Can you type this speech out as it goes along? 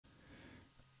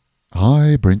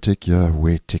Hi, BrenTech here,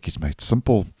 where tech is made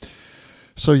simple.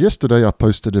 So yesterday I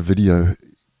posted a video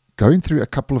going through a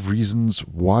couple of reasons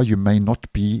why you may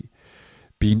not be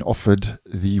being offered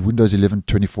the Windows 11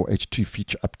 24H2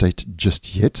 feature update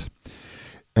just yet.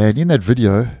 And in that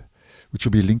video, which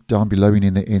will be linked down below and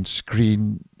in the end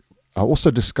screen, I also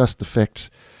discussed the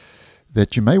fact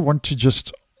that you may want to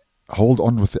just hold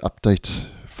on with the update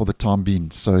for the time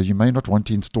being. So you may not want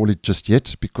to install it just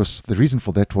yet, because the reason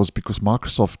for that was because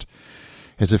Microsoft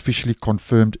has officially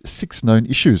confirmed 6 known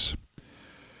issues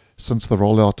since the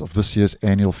rollout of this year's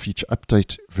annual feature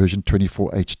update version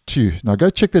 24H2. Now go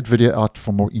check that video out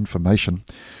for more information.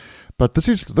 But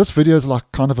this video is like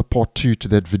kind of a part 2 to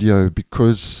that video,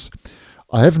 because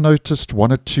I have noticed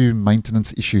 1 or 2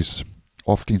 maintenance issues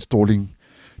after installing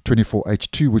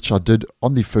 24H2, which I did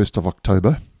on the 1st of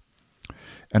October.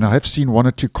 And I have seen 1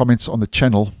 or 2 comments on the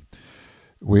channel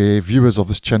where viewers of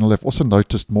this channel have also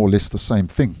noticed more or less the same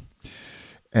thing.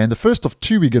 And the first of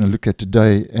 2 we're going to look at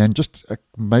today, and just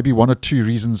maybe 1 or 2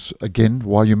 reasons again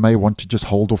why you may want to just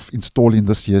hold off installing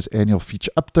this year's annual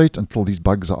feature update until these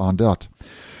bugs are ironed out.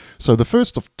 So the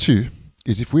first of 2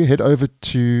 is if we head over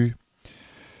to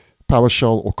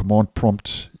PowerShell or command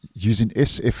prompt using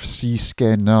SFC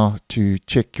scannow to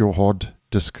check your hard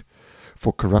disk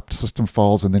for corrupt system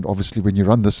files, and then obviously when you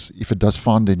run this, if it does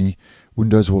find any,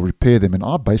 Windows will repair them. And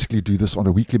I basically do this on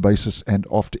a weekly basis, and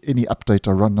after any update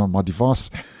I run on my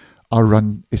device, I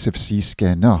run SFC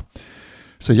scannow.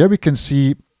 So here we can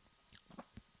see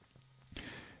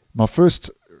my first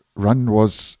run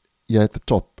was here at the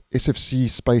top, SFC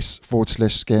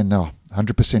 /scannow,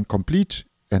 100% complete,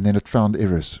 and then it found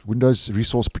errors. Windows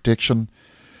resource protection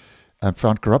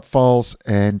found corrupt files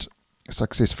and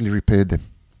successfully repaired them.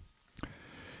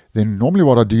 Then normally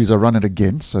what I do is I run it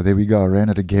again. So there we go, I ran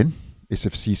it again.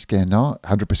 SFC scannow,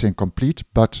 100% complete.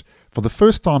 But for the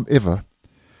first time ever,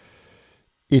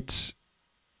 it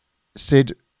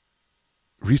said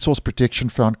resource protection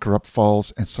found corrupt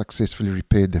files and successfully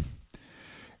repaired them.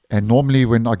 And normally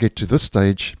when I get to this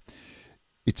stage,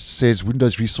 it says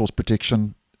Windows resource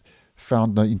protection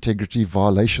found no integrity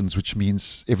violations, which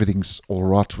means everything's all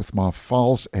right with my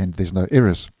files and there's no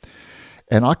errors.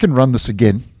 And I can run this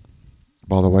again.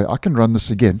 By the way, I can run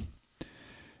this again,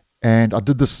 and I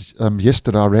did this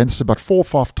yesterday. I ran this about 4 or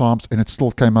 5 times, and it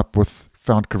still came up with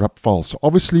found corrupt files. So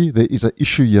obviously there is an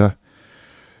issue here.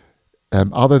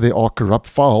 Either there are corrupt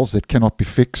files that cannot be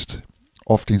fixed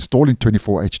after installing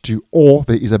 24H2, or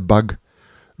there is a bug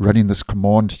running this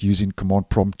command using command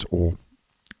prompt or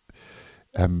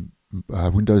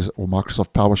Windows or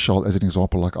Microsoft PowerShell as an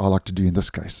example, like I like to do in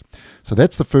this case. So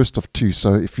that's the first of 2.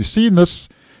 So if you're seeing this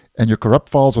and your corrupt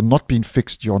files are not being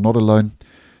fixed, you are not alone.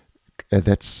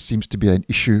 That seems to be an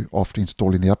issue after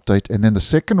installing the update. And then the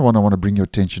second one I want to bring your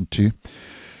attention to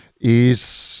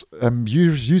is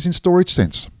using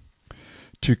StorageSense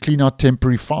to clean out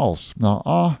temporary files. Now,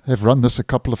 I have run this a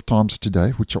couple of times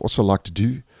today, which I also like to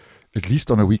do at least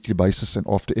on a weekly basis and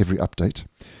after every update.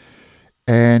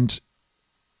 And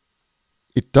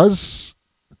it does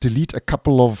delete a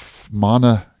couple of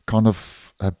minor kind of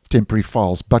temporary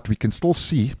files, but we can still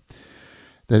see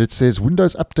that it says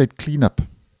Windows Update Cleanup.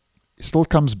 It still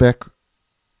comes back.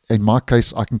 In my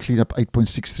case, I can clean up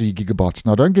 8.63 gigabytes.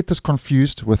 Now, don't get this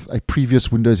confused with a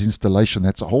previous Windows installation.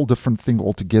 That's a whole different thing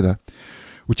altogether,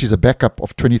 which is a backup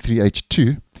of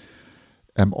 23H2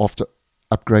 after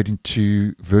upgrading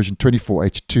to version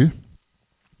 24H2.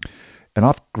 And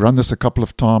I've run this a couple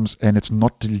of times, and it's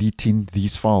not deleting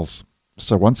these files.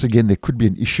 So once again, there could be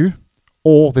an issue,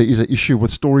 or there is an issue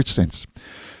with StorageSense.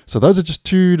 So those are just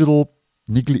 2 little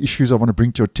niggly issues I want to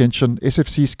bring to your attention.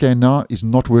 SFC scannow is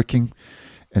not working,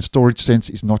 and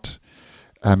StorageSense is not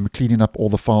cleaning up all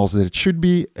the files that it should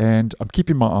be, and I'm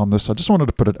keeping my eye on this. I just wanted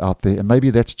to put it out there, and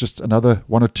maybe that's just another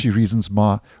 1 or 2 reasons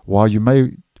why you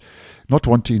may not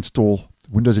want to install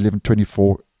Windows 11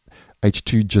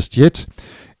 24H2 just yet.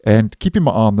 And keeping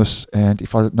my eye on this, and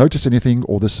if I notice anything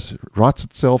or this writes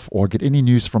itself or I get any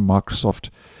news from Microsoft,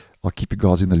 I'll keep you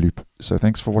guys in the loop. So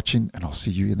thanks for watching, and I'll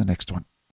see you in the next one.